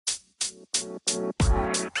Hey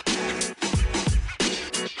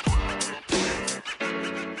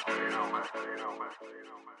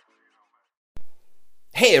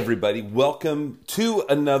everybody, welcome to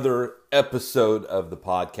another episode of the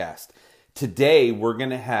podcast. Today we're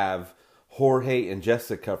going to have Jorge and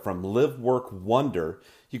Jessica from Live Work Wonder.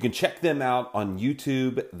 You can check them out on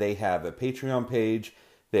YouTube. They have a Patreon page,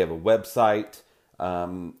 they have a website,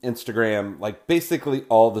 Instagram, like basically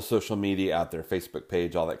all the social media out there, Facebook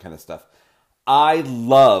page, all that kind of stuff. I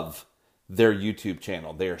love their YouTube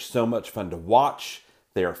channel. They are so much fun to watch.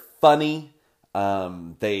 They are funny.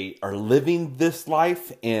 They are living this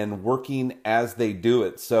life and working as they do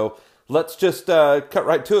it. So let's just cut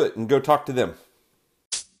right to it and go talk to them.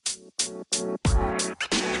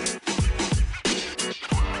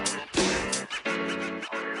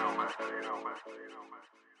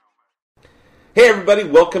 Hey everybody,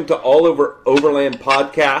 welcome to All Over Overland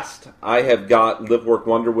Podcast. I have got Live Work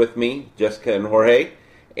Wonder with me, Jessica and Jorge,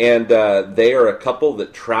 and they are a couple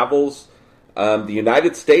that travels the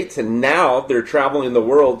United States, and now they're traveling the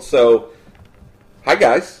world. So, hi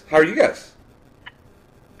guys, how are you guys?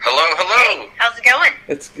 Hello. Hey, how's it going?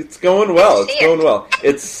 It's going well. It's going well.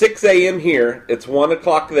 It's 6 a.m. here. It's 1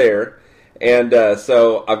 o'clock there, and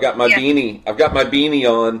so I've got my beanie. I've got my beanie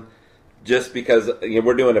on just because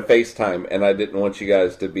we're doing a FaceTime, and I didn't want you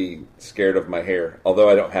guys to be scared of my hair. Although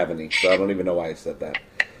I don't have any, so I don't even know why I said that.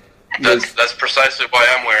 That's precisely why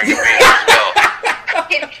I'm wearing a beanie as well.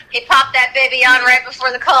 He popped that baby on right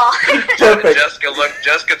before the call. Perfect.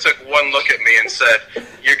 Jessica took one look at me and said,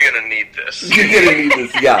 "You're gonna need this." You're gonna need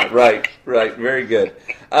this. Yeah, right. Very good.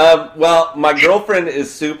 Well, my girlfriend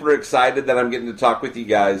is super excited that I'm getting to talk with you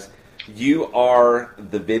guys. You are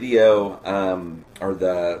the video or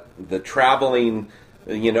the traveling,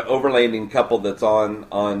 overlanding couple that's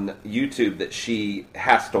on YouTube that she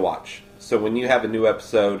has to watch. So when you have a new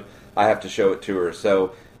episode, I have to show it to her.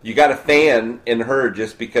 So you got a fan in her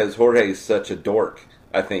just because Jorge is such a dork,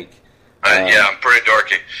 I think. Yeah, I'm pretty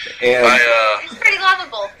dorky. And he's pretty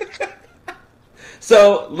lovable.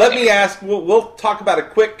 So let me ask, we'll talk about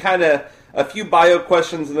a few bio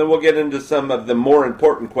questions, and then we'll get into some of the more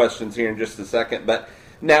important questions here in just a second. But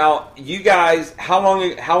now, you guys, how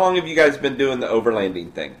long have you guys been doing the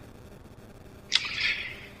overlanding thing?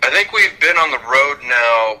 I think we've been on the road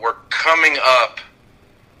now. We're coming up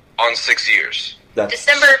on 6 years.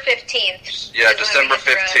 December 15th. Yeah, December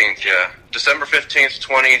 15th, yeah. December 15th,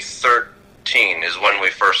 2013 is when we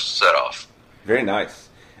first set off. Very nice.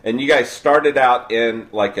 And you guys started out in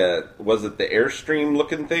was it the Airstream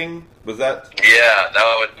looking thing? Was that? Yeah,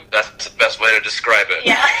 that's the best way to describe it.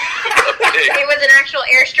 Yeah. It was an actual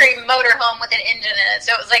Airstream motorhome with an engine in it.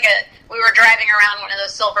 So it was we were driving around one of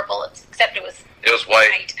those silver bullets, except it was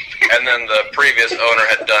white. And then the previous owner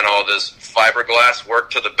had done all this fiberglass work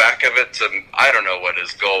to the back of it. I don't know what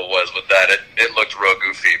his goal was with that. It looked real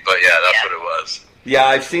goofy, but that's what it was. Yeah,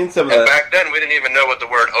 I've seen some of that. Back then, we didn't even know what the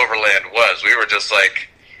word overland was. We were just like,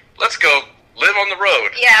 let's go live on the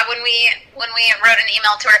road. Yeah, when we wrote an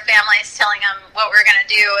email to our families telling them what we were going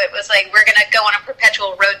to do, it was like, we're going to go on a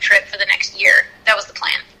perpetual road trip for the next year. That was the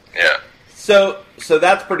plan. Yeah. So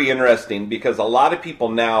that's pretty interesting because a lot of people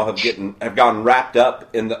now have gotten wrapped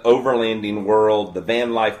up in the overlanding world, the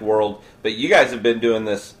van life world, but you guys have been doing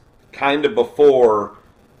this kind of before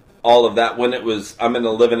all of that, when it was, I'm going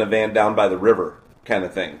to live in a van down by the river kind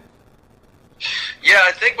of thing. Yeah,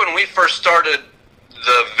 I think when we first started,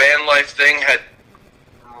 the van life thing had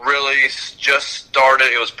really just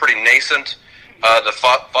started. It was pretty nascent. The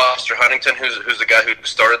Foster Huntington, who's the guy who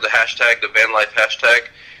started the hashtag, the van life hashtag,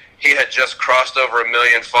 he had just crossed over 1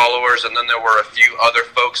 million followers, and then there were a few other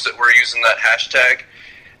folks that were using that hashtag.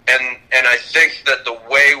 And I think that the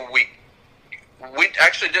way we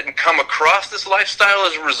actually didn't come across this lifestyle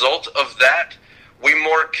as a result of that. We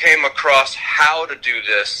more came across how to do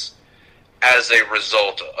this as a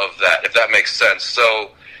result of that, if that makes sense.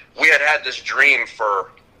 So we had this dream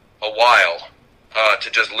for a while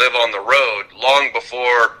to just live on the road long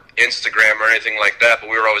before Instagram or anything like that, but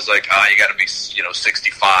we were always like, you got to be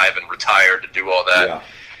 65 and retired to do all that. Yeah.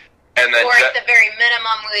 And then, or at the very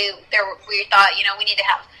minimum, we thought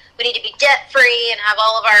we need to be debt free and have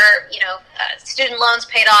all of our student loans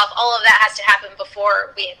paid off. All of that has to happen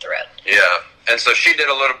before we hit the road. Yeah, and so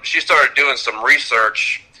she started doing some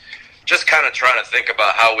research, just kind of trying to think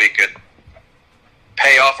about how we could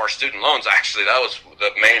pay off our student loans. Actually, that was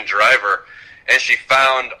the main driver. And she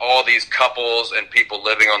found all these couples and people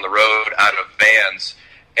living on the road out of vans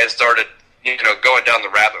and started, going down the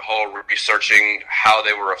rabbit hole, researching how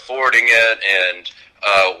they were affording it and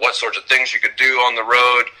what sorts of things you could do on the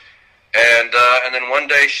road. And then one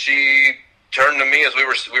day she turned to me as we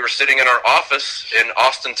were sitting in our office in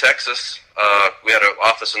Austin, Texas. We had an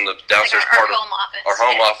office in the downstairs our part of home office. Our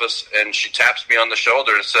home office, and she taps me on the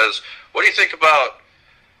shoulder and says, "What do you think about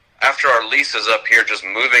after our lease is up here, just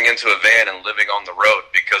moving into a van and living on the road?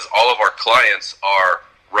 Because all of our clients are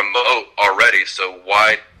remote already, so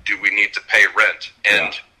why do we need to pay rent?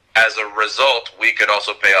 And as a result, we could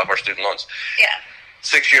also pay off our student loans." Yeah.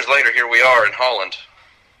 6 years later, here we are in Holland,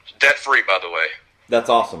 debt-free, by the way. That's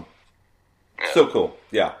awesome. Yeah. So cool.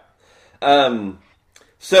 Yeah.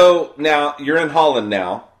 So now you're in Holland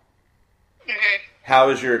now. Mm-hmm. How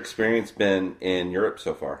has your experience been in Europe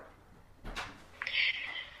so far?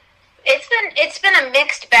 It's been a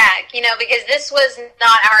mixed bag, because this was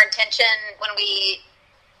not our intention when we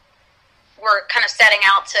were kind of setting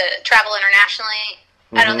out to travel internationally.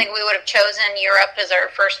 Mm-hmm. I don't think we would have chosen Europe as our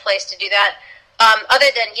first place to do that. Other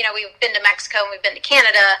than, we've been to Mexico and we've been to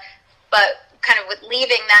Canada, but kind of with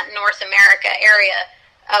leaving that North America area,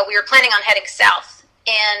 we were planning on heading south.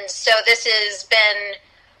 And so this has been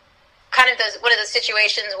kind of one of those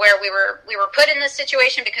situations where we were put in this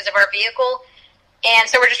situation because of our vehicle. And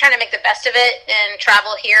so we're just trying to make the best of it and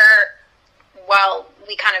travel here while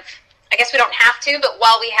we I guess we don't have to, but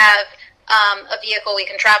while we have a vehicle we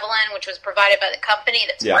can travel in, which was provided by the company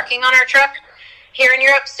that's working on our truck here in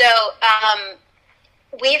Europe. So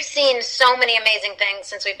we've seen so many amazing things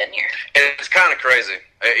since we've been here. It's kind of crazy.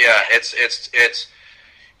 Yeah, it's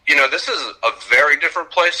this is a very different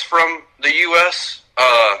place from the U.S.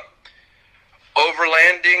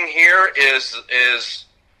 Overlanding here is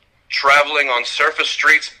traveling on surface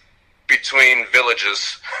streets between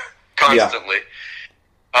villages constantly.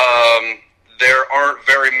 Yeah. There aren't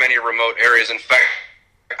very many remote areas. In fact,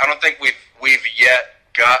 I don't think we've yet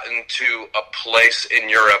gotten to a place in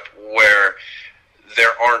Europe where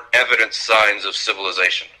there aren't evident signs of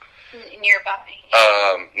civilization.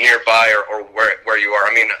 Nearby or where you are.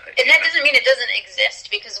 I mean, and that doesn't mean it doesn't exist,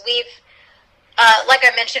 because we've, like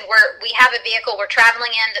I mentioned, we have a vehicle we're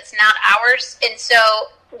traveling in that's not ours, and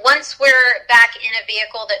so once we're back in a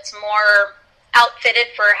vehicle that's more outfitted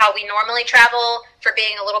for how we normally travel, for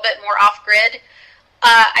being a little bit more off grid,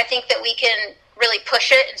 I think that we can really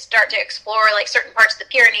push it and start to explore like certain parts of the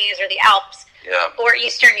Pyrenees or the Alps or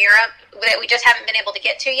Eastern Europe that we just haven't been able to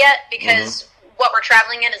get to yet, because what we're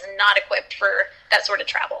traveling in is not equipped for that sort of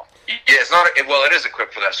travel. Yeah, it's not. Well, it is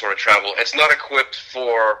equipped for that sort of travel. It's not equipped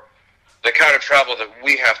for the kind of travel that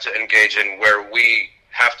we have to engage in, where we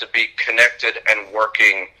have to be connected and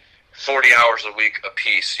working 40 hours a week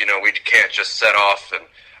apiece. We can't just set off, and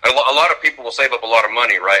a lot of people will save up a lot of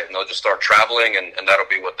money, right? And they'll just start traveling, and that'll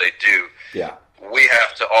be what they do. Yeah. We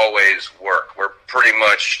have to always work. We're pretty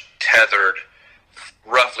much tethered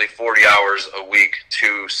roughly 40 hours a week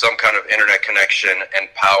to some kind of internet connection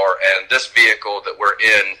and power. And this vehicle that we're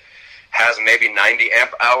in has maybe 90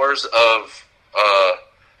 amp hours of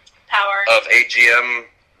power, of AGM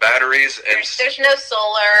batteries. And there's no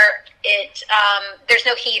solar. There's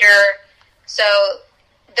no heater. So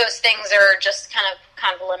those things are just kind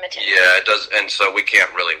of limited. Yeah, it does. And so we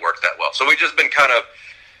can't really work that well. So we've just been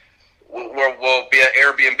we'll be at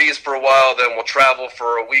Airbnbs for a while, then we'll travel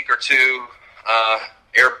for a week or two,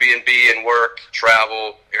 Airbnb and work,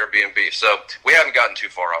 travel, Airbnb. So we haven't gotten too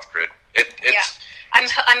far off grid.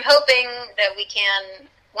 I'm hoping that we can,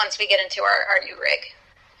 once we get into our new rig.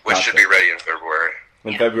 Which should be ready in February.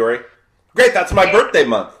 In February? Great, that's my birthday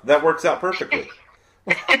month. That works out perfectly.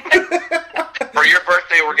 For your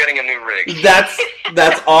birthday, we're getting a new rig.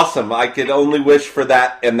 That's awesome. I could only wish for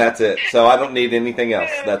that, and that's it. So I don't need anything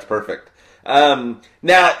else. That's perfect.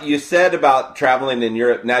 Now, you said about traveling in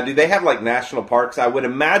Europe. Now, do they have like national parks? I would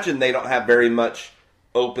imagine they don't have very much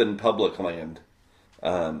open public land.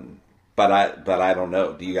 But I don't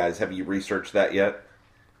know. Have you researched that yet?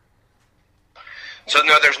 So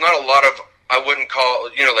no, there's not a lot of, I wouldn't call,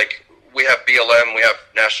 like we have BLM, we have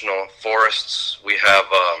national forests, we have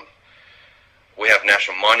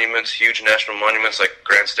national monuments, huge national monuments like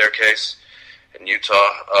Grand Staircase in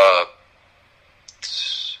Utah.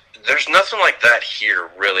 There's nothing like that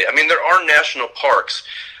here, really. I mean, there are national parks,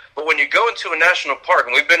 but when you go into a national park,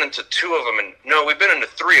 and we've been into 2 of them, we've been into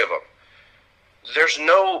 3 of them, there's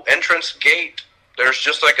no entrance gate. There's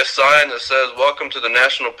just like a sign that says, "Welcome to the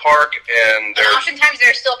national park," and oftentimes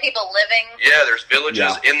there's still people living. Yeah, there's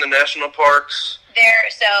villages in the national parks.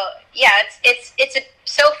 So it's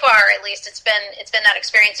so far at least it's been that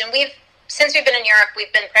experience, and since we've been in Europe,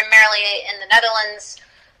 we've been primarily in the Netherlands,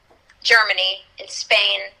 Germany, in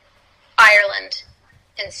Spain, Ireland,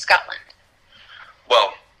 and Scotland.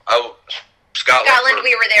 Well, Scotland,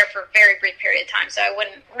 we were there for a very brief period of time, so I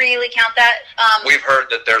wouldn't really count that. We've heard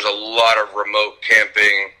that there's a lot of remote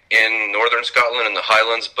camping in northern Scotland in the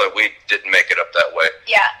Highlands, but we didn't make it up that way.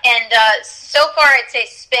 Yeah, and so far I'd say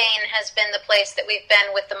Spain has been the place that we've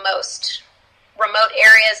been with the most remote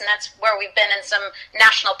areas, and that's where we've been in some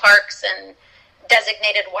national parks and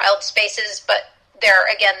designated wild spaces, but there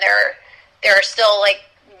are still like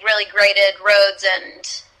really graded roads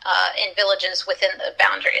and in villages within the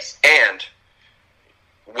boundaries. And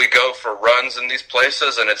we go for runs in these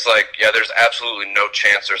places, and it's like, yeah, there's absolutely no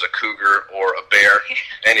chance there's a cougar or a bear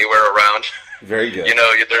anywhere around. Very good. You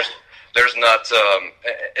know, there's not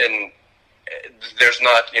there's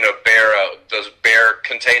not those bear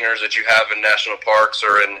containers that you have in national parks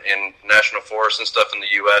or in national forests and stuff in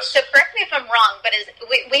the U.S. So correct me if I'm wrong, but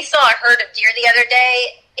we saw a herd of deer the other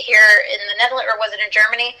day here in the Netherlands, or was it in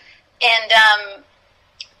Germany?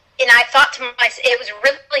 And I thought to myself, it was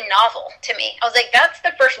really novel to me. I was like, that's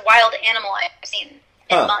the first wild animal I've seen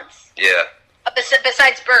in months. Yeah.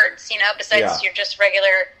 Besides birds, your just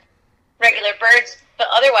regular birds, but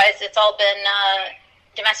otherwise it's all been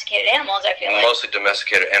domesticated animals, I feel like. Mostly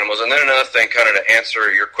domesticated animals. And then another thing, kind of to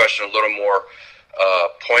answer your question a little more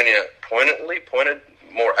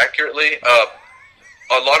more accurately,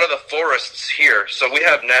 a lot of the forests here, so we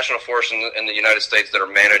have national forests in the United States that are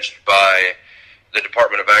managed by the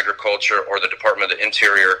Department of Agriculture or the Department of the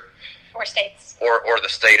Interior. Or states. Or the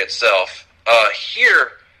state itself.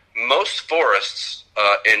 Here, most forests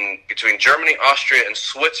in between Germany, Austria, and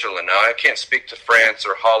Switzerland, now I can't speak to France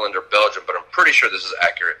or Holland or Belgium, but I'm pretty sure this is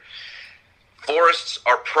accurate. Forests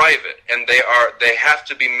are private, and they have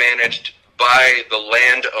to be managed by the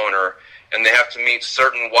landowner, and they have to meet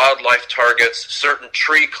certain wildlife targets, certain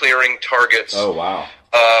tree clearing targets. Oh, wow.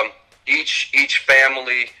 Each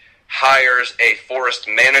family hires a forest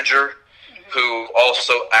manager who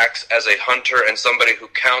also acts as a hunter and somebody who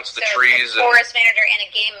counts the trees. A forest manager and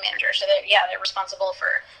a game manager. So they're responsible for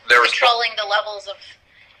controlling the levels of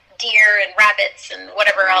deer and rabbits and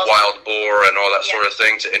whatever else. Wild boar and all that sort of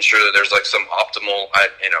thing to ensure that there's like some optimal,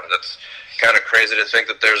 that's kind of crazy to think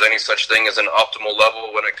that there's any such thing as an optimal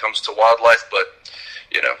level when it comes to wildlife, but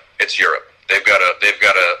it's Europe. They've got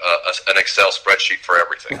an Excel spreadsheet for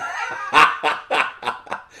everything.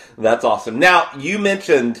 That's awesome. Now, you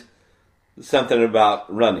mentioned something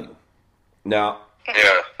about running. Now,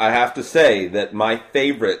 I have to say that my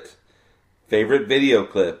favorite video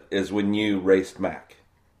clip is when you raced Mac.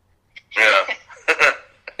 Yeah.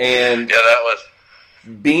 And that was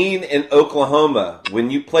being in Oklahoma,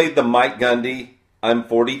 when you played the Mike Gundy I'm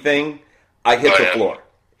 40 thing, I hit the floor.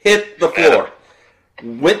 Hit the floor.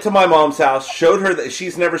 Went to my mom's house, showed her that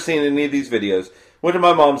she's never seen any of these videos. Went to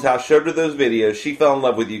my mom's house, showed her those videos. She fell in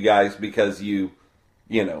love with you guys because you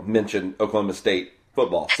mentioned Oklahoma State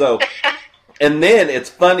football. So, and then it's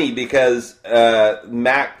funny because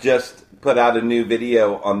Mac just put out a new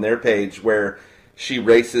video on their page where she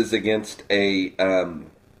races against a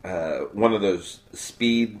one of those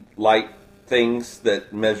speed light things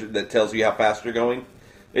that tells you how fast you're going.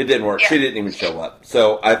 It didn't work. Yeah. She didn't even show up.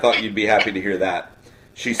 So I thought you'd be happy to hear that.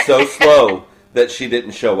 She's so slow that she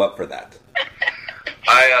didn't show up for that.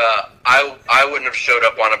 I wouldn't have showed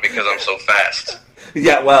up on it because I'm so fast.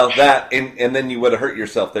 Yeah, well, that, and then you would have hurt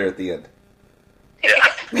yourself there at the end. Yeah.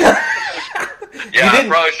 I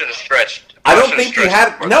probably should have stretched. I don't think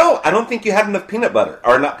you had enough peanut butter,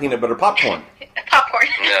 or not peanut butter, popcorn. Popcorn.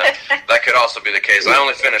 Yeah, that could also be the case. I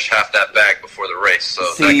only finished half that bag before the race, so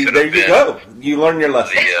see, that there you go. You learn your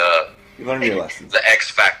lessons. You learn your lessons. The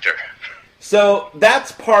X factor. So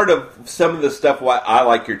that's part of some of the stuff why I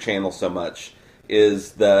like your channel so much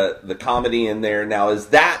is the comedy in there. Now, is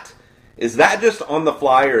that just on the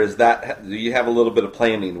fly, or do you have a little bit of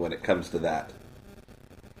planning when it comes to that?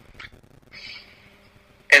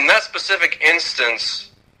 In that specific instance,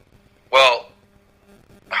 well,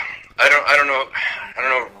 I don't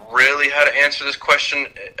know really how to answer this question.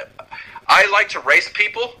 I like to race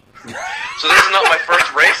people, so this is not my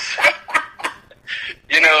first race.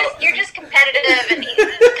 You're just competitive, and he's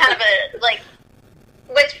kind of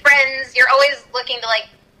with friends. You're always looking to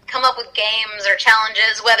come up with games or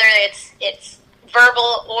challenges, whether it's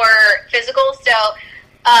verbal or physical. So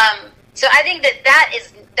I think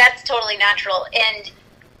that's totally natural. And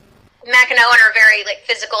Mac and Owen are very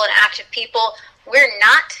physical and active people. We're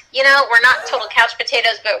not, we're not total couch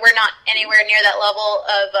potatoes, but we're not anywhere near that level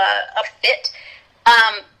of fit.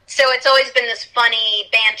 So it's always been this funny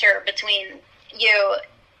banter between you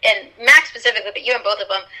and Mac specifically, but you and both of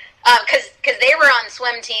them, because they were on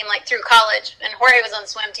swim team through college, and Jorge was on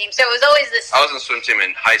swim team. So it was always this. I was on swim team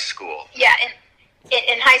in high school. Yeah,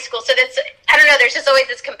 in high school. So that's, I don't know, there's just always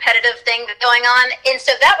this competitive thing going on. And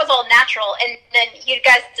so that was all natural. And then you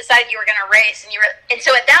guys decided you were going to race. And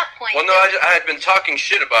so at that point... Well, no, I had been talking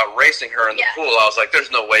shit about racing her in the pool. I was like,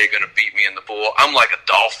 there's no way you're going to beat me in the pool. I'm like a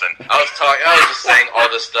dolphin. I was just saying all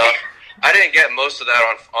this stuff. I didn't get most of that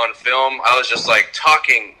on film. I was just like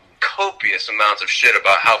talking copious amounts of shit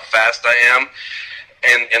about how fast I am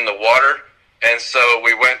in the water. And so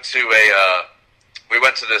we went to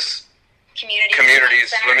this community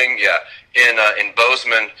swimming, in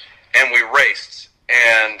Bozeman, and we raced.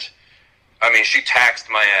 And I mean, she taxed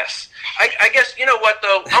my ass. I guess, you know what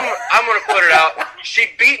though? I'm going to put it out.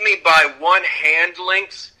 She beat me by 1 hand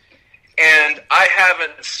length, and I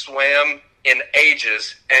haven't swam in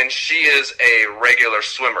ages, and she is a regular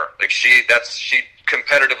swimmer. Like she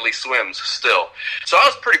competitively swims still. So I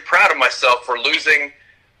was pretty proud of myself for losing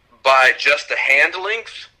by just a hand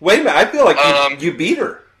length. Wait a minute, I feel like you beat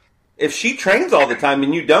her. If she trains all the time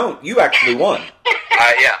and you don't, you actually won.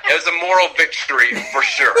 Yeah, it was a moral victory for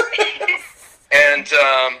sure. And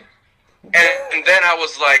then I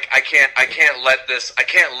was like, I can't let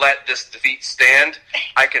this defeat stand.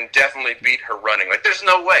 I can definitely beat her running. Like, there's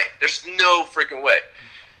no way. There's no freaking way.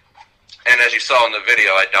 And as you saw in the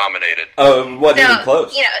video, I dominated. Oh, it wasn't even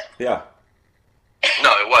close. You know, yeah.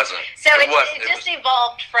 No, it wasn't. So it just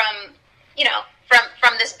evolved from,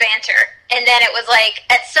 from this banter. And then it was like,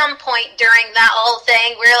 at some point during that whole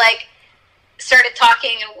thing, we were like, started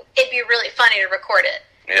talking, and it'd be really funny to record it.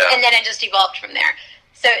 Yeah. And then it just evolved from there.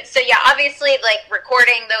 So yeah, obviously, like,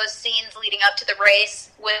 recording those scenes leading up to the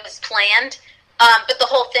race was planned, but the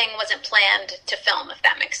whole thing wasn't planned to film, if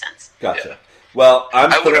that makes sense. Gotcha. Yeah. Well,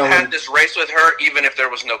 I would have had this race with her even if there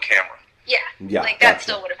was no camera. Yeah, like, that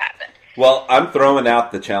still would have happened. Well, I'm throwing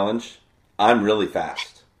out the challenge. I'm really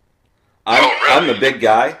fast. I'm the big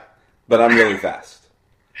guy, but I'm really fast.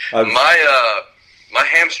 My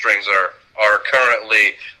hamstrings are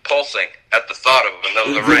currently pulsing at the thought of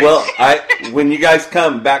another race. Well, when you guys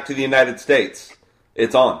come back to the United States,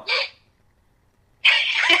 it's on.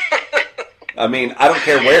 I mean, I don't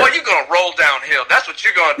care where. Well, you're going to roll downhill. That's what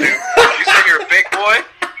you're going to do. You say you're a big boy?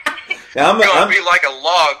 Yeah, you're going to be like a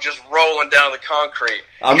log just rolling down the concrete.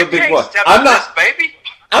 I'm a big boy. I'm not, baby.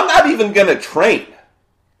 I'm not even going to train.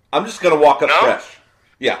 I'm just going to walk up fresh.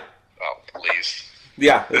 Yeah. Oh, please.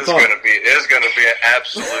 Yeah, it's going to be an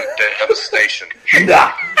absolute devastation.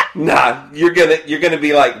 Nah. You're gonna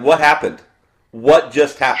be like, what happened? What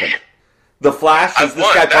just happened? The Flash? Is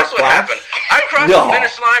this guy part Flash? Happened. I crossed the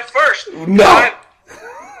finish line first. No.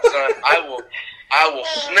 Son, I will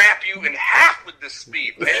snap you in half with this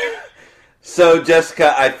speed, man. So,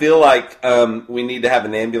 Jessica, I feel like we need to have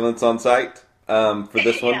an ambulance on site for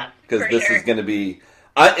this one, because this is going to be.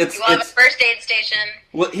 We'll have a first aid station.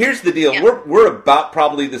 Well, here's the deal. Yeah. We're about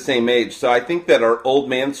probably the same age, so I think that our old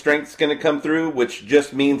man strength's going to come through, which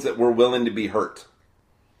just means that we're willing to be hurt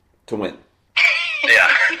to win. Yeah.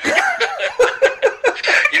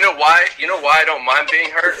 You know why I don't mind being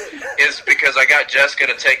hurt? Is because I got Jessica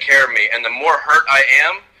to take care of me, and the more hurt I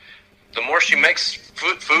am, the more she makes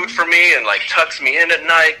food for me and, like, tucks me in at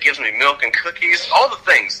night, gives me milk and cookies, all the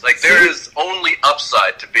things. Like, there is only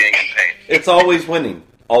upside to being in pain. It's always winning.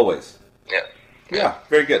 Always. Yeah. Yeah,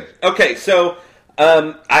 very good. Okay, so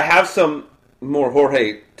I have some more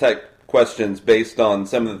Jorge-type questions based on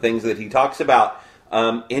some of the things that he talks about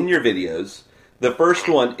in your videos. The first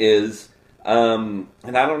one is, and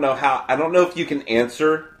I don't know if you can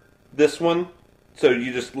answer this one, so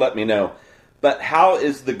you just let me know. But how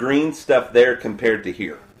is the green stuff there compared to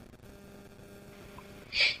here?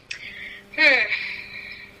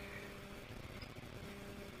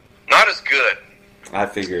 Not as good. I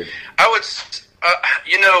figured. I would,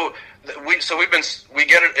 we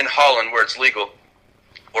get it in Holland where it's legal,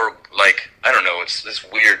 or, like, I don't know, it's this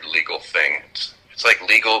weird legal thing. It's like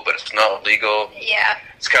legal, but it's not legal. Yeah.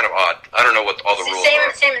 It's kind of odd. I don't know what all the rules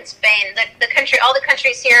are. Same in Spain. All the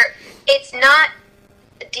countries here, it's not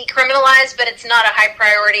decriminalized, but it's not a high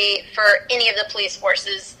priority for any of the police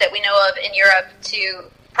forces that we know of in Europe to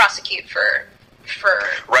prosecute for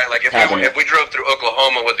right. Like if we drove through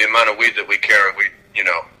Oklahoma with the amount of weed that we carry,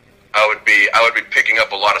 I would be picking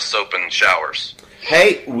up a lot of soap in showers.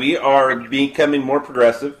 Hey, we are becoming more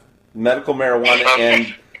progressive, medical marijuana,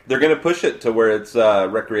 and they're going to push it to where it's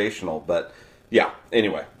recreational. But yeah,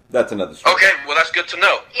 anyway, that's another story. Okay, well that's good to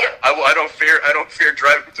know. Yeah. I don't fear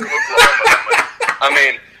driving through Oklahoma. I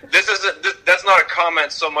mean, that's not a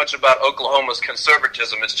comment so much about Oklahoma's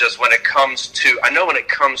conservatism. It's just when it comes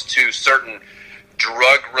to certain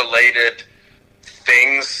drug-related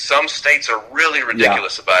things, some states are really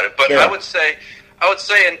ridiculous about it. But I would say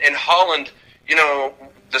in Holland,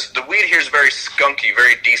 the weed here is very skunky,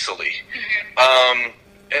 very diesel-y.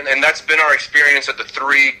 And that's been our experience at the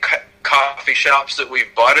 3 coffee shops that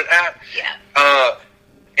we've bought it at. Yeah.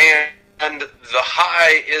 And the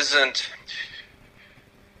high isn't.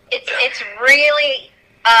 It's really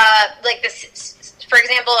like this. For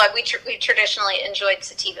example, we traditionally enjoyed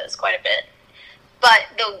sativas quite a bit, but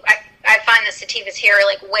I find the sativas here are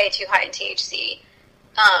like way too high in THC.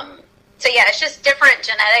 So yeah, it's just different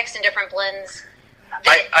genetics and different blends.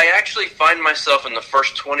 I actually find myself in the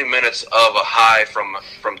first 20 minutes of a high from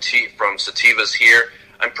sativas here.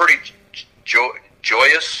 I'm pretty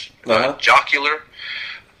joyous, jocular.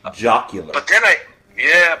 Jocular. But then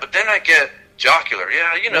I get jocular.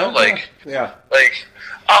 Yeah, you know, like,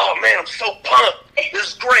 oh man, I'm so pumped. This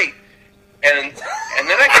is great. And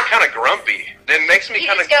then I get kind of grumpy. It makes me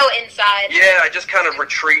kind of go inside. Yeah, I just kind of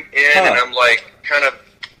retreat in, and I'm like kind of.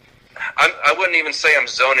 I wouldn't even say I'm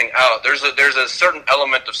zoning out. There's a certain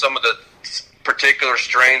element of some of the particular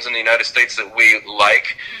strains in the United States that we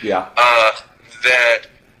like. Yeah. That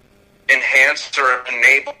enhance or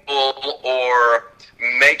enable or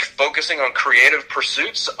make focusing on creative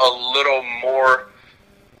pursuits a little more.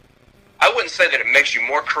 I wouldn't say that it makes you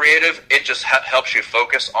more creative. It just helps you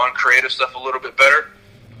focus on creative stuff a little bit better.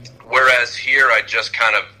 Whereas here, I just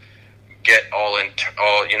kind of get all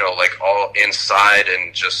inside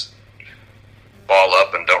and just ball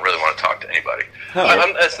up and don't really want to talk to anybody.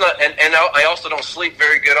 It's not, and I also don't sleep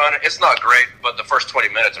very good on it. It's not great, but the first 20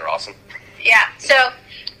 minutes are awesome. Yeah, so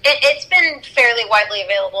it's been fairly widely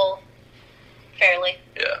available. Fairly.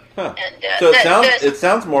 Yeah. Huh. And, so it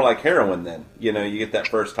sounds more like heroin then. You know, you get that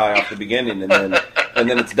first high off the beginning, and then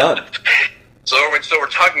it's done. So we're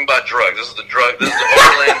talking about drugs. This is the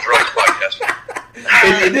Overland Drugs podcast.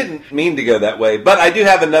 It didn't mean to go that way, but I do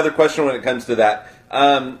have another question when it comes to that.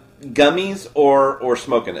 Gummies or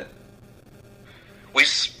smoking it?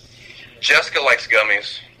 Jessica likes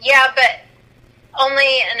gummies. Yeah, but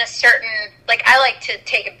only in a certain. Like, I like to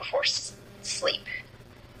take it before sleep.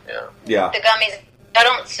 Yeah. The gummies, I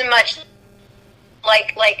don't so much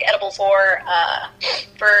like edibles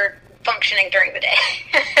for functioning during the day.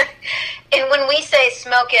 And when we say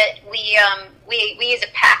smoke it, we use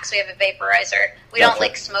a pack, so we have a vaporizer. We don't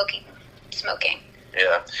like smoking.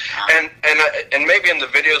 Yeah, and maybe in the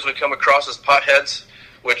videos we come across as potheads,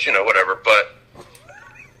 which, you know, whatever. But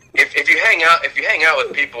if you hang out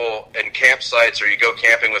with people in campsites or you go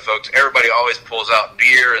camping with folks, everybody always pulls out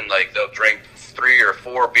beer and like they'll drink 3 or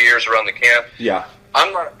 4 beers around the camp. Yeah.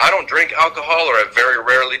 I don't drink alcohol, or I very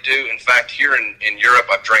rarely do. In fact, here in Europe,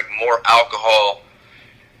 I've drank more alcohol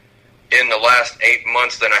in the last 8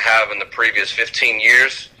 months than I have in the previous 15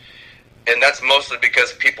 years. And that's mostly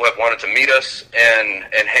because people have wanted to meet us and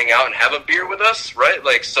hang out and have a beer with us, right?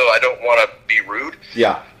 Like, so I don't want to be rude.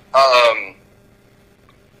 Yeah.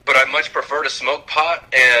 But I much prefer to smoke pot,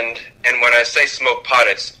 and when I say smoke pot,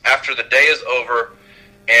 it's after the day is over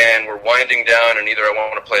and we're winding down, and either I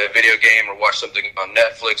want to play a video game or watch something on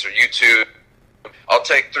Netflix or YouTube. I'll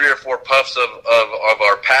take 3 or 4 puffs of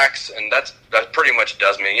our packs, and that pretty much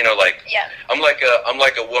does me. You know, like, I'm like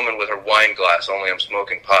a woman with her wine glass, only I'm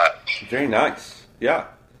smoking pot. Very nice. Yeah.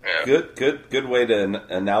 Good way to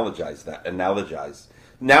analogize that.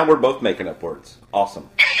 Now we're both making up words. Awesome.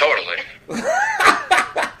 Totally.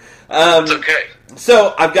 It's okay.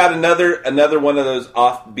 So I've got another one of those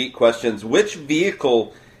offbeat questions. Which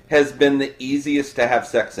vehicle has been the easiest to have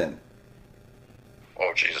sex in?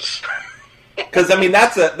 Oh, Jesus. Because, I mean,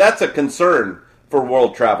 that's a concern for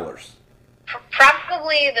world travelers.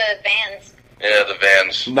 Probably the vans. Yeah, the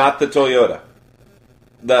vans. Not the Toyota.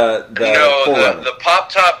 No, the pop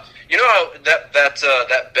top. You know how that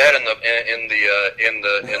bed in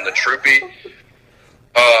the Troopy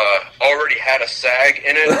already had a sag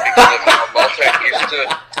in it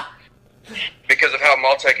because of how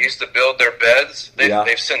Maltec used to build their beds.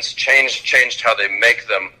 They've since changed how they make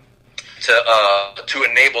them to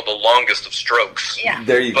enable the longest of strokes. Yeah.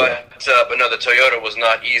 There you go. But no, the Toyota was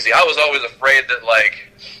not easy. I was always afraid that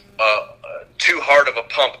too hard of a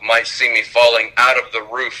pump might see me falling out of the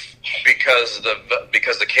roof because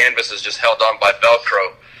the canvas is just held on by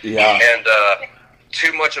Velcro. Yeah. And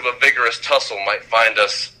too much of a vigorous tussle might find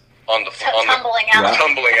us tumbling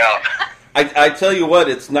out. I tell you what,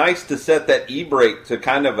 it's nice to set that e-brake to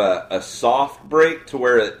kind of a soft brake to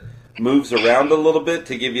where it moves around a little bit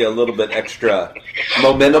to give you a little bit extra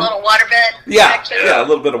momentum. A little waterbed action. Yeah, a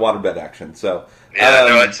little bit of waterbed action. So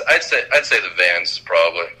I'd say the vans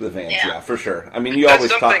probably. The vans, yeah, for sure. I mean, you always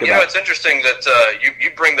talk about. You know, it's interesting that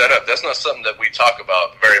you bring that up. That's not something that we talk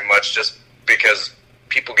about very much, just because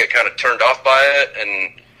people get kind of turned off by it,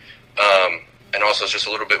 and and also it's just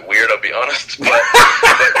a little bit weird, I'll be honest. But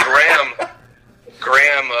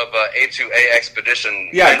Graham of A2A Expedition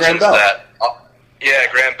Graham mentions Bell. that.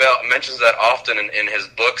 Graham Bell mentions that often in his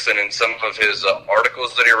books and in some of his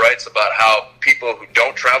articles that he writes about how people who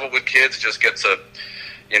don't travel with kids just get to,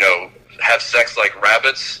 have sex like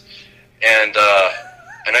rabbits. And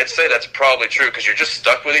I'd say that's probably true because you're just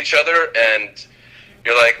stuck with each other and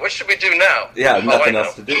you're like, what should we do now? Yeah, nothing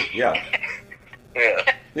else to do. Yeah.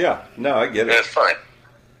 Yeah. Yeah. No, I get And it. it's fine.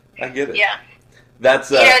 I get it. Yeah. That's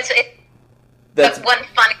that's one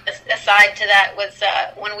funny aside to that was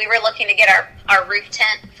when we were looking to get our roof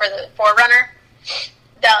tent for the Forerunner.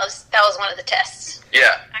 That was one of the tests.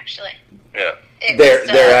 Yeah. Actually. Yeah.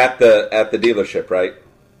 they're at the dealership, right?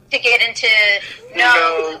 To get into we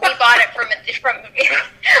bought it from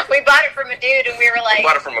a dude, and we were like, We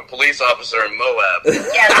bought it from a police officer in Moab.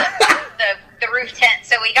 yeah, the roof tent.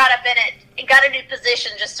 So we got up in it and got it in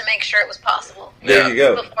position just to make sure it was possible. There you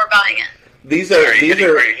go. Before buying it. These Are are you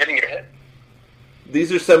hitting your head?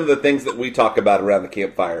 these are some of the things that we talk about around the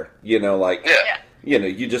campfire. Yeah.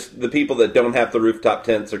 The people that don't have the rooftop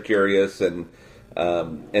tents are curious, and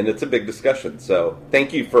it's a big discussion. So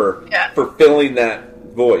thank you for filling that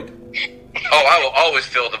void. Oh, I will always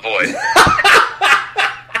fill the void.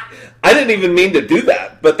 I didn't even mean to do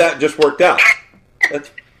that, but that just worked out.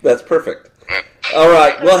 That's perfect. All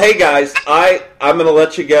right. Well, hey guys, I'm going to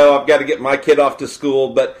let you go. I've got to get my kid off to school,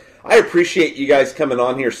 but I appreciate you guys coming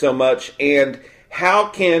on here so much. And how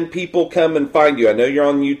can people come and find you? I know you're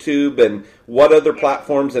on YouTube, and what other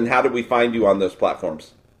platforms, and how do we find you on those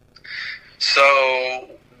platforms? So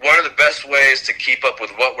one of the best ways to keep up with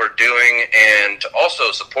what we're doing and to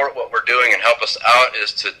also support what we're doing and help us out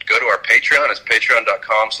is to go to our Patreon. It's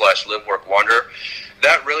patreon.com/liveworkwander.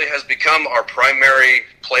 That really has become our primary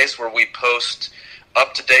place where we post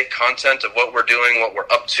up-to-date content of what we're doing, what we're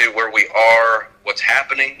up to, where we are, what's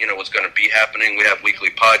happening, what's going to be happening. We have weekly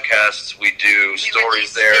podcasts. We do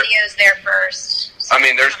stories there. Videos there first. I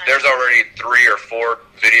mean, there's already 3 or 4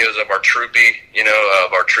 videos of our troopy,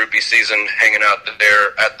 of our troopy season hanging out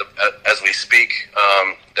there as we speak,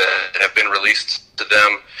 that have been released to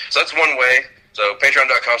them. So that's one way. So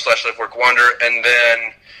patreon.com/liveworkwander, and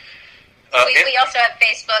then we also have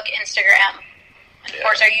Facebook, Instagram, and of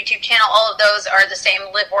course our YouTube channel. All of those are the same,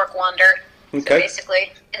 Live Work Wander. Okay. So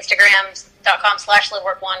basically,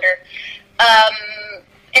 Instagram.com/liveworkwander.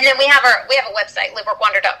 And then we have a website,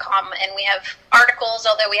 liveworkwander.com, and we have articles,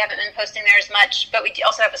 although we haven't been posting there as much, but we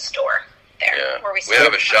also have a store there. Yeah. Where we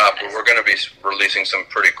have a shop where we're going to be releasing some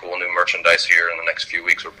pretty cool new merchandise here in the next few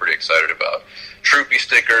weeks we're pretty excited about. Troopy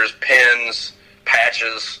stickers, pins,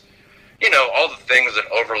 patches, all the things that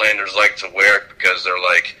overlanders like to wear because they're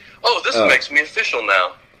like, oh, this makes me official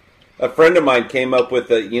now. A friend of mine came up with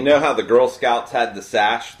how the Girl Scouts had the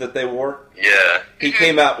sash that they wore? Yeah. He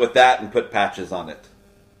came out with that and put patches on it.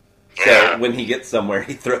 So when he gets somewhere,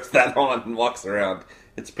 he throws that on and walks around.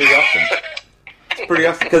 It's pretty awesome. It's pretty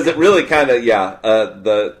awesome because it really kind of,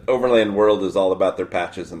 the overland world is all about their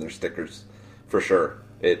patches and their stickers, for sure.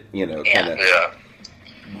 It, kind of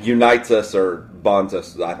unites us or bonds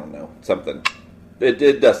us. I don't know, something.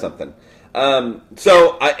 It does something.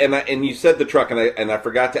 So you said the truck, and I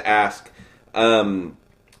forgot to ask.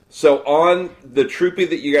 So on the troopy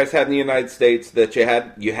that you guys had in the United States that you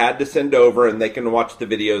had to send over, and they can watch the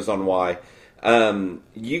videos on why.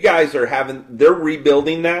 You guys they're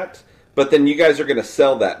rebuilding that, but then you guys are going to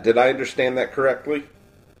sell that. Did I understand that correctly?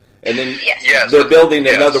 And then they're building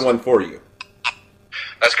another one for you.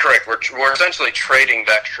 That's correct. We're essentially trading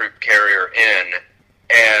that troop carrier in,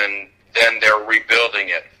 and then they're rebuilding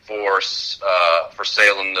it for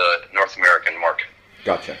sale in the North American market.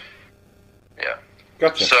 Gotcha. Yeah.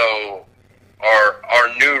 Gotcha. So our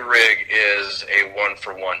new rig is a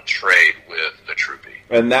 1-for-1 trade with the troopy.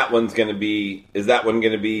 And that one's going to be, is that one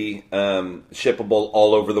going to be shippable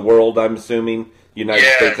all over the world, I'm assuming?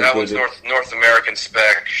 United States that included? was North American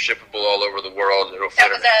spec, shippable all over the world.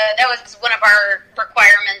 That was one of our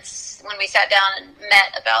requirements when we sat down and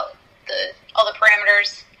met about all the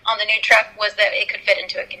parameters on the new truck, was that it could fit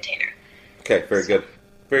into a container. Okay, very good.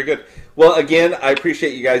 Very good. Well, again, I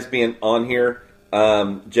appreciate you guys being on here.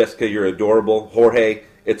 Jessica, you're adorable. Jorge,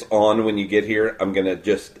 it's on when you get here. I'm going to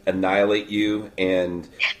just annihilate you and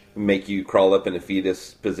make you crawl up in a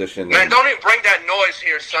fetus position. Man, don't even bring that noise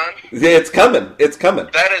here, son. It's coming. It's coming.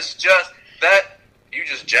 That is you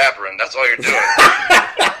just jabbering. That's all you're doing.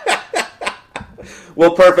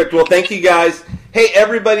 Well, perfect. Well, thank you guys. Hey,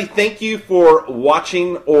 everybody, thank you for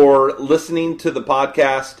watching or listening to the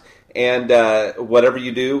podcast. And whatever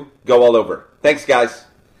you do, go all over. Thanks, guys.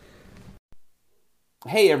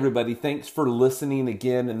 Hey, everybody, thanks for listening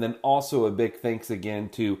again. And then also a big thanks again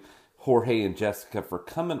to Jorge and Jessica for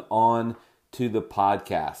coming on to the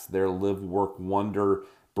podcast. Their Live, Work, Wonder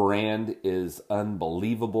brand is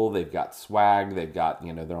unbelievable. They've got swag. They've got,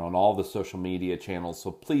 they're on all the social media channels. So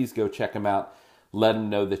please go check them out. Let them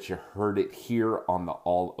know that you heard it here on the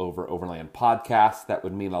All Over Overland podcast. That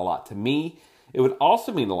would mean a lot to me. It would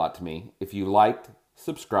also mean a lot to me if you liked,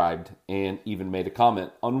 subscribed, and even made a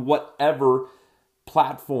comment on whatever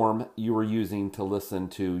platform you are using to listen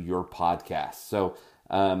to your podcast. So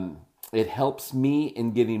it helps me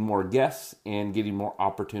in getting more guests and getting more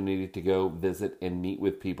opportunity to go visit and meet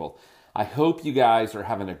with people. I hope you guys are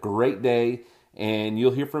having a great day, and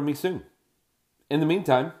you'll hear from me soon. In the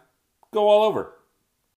meantime, go all over.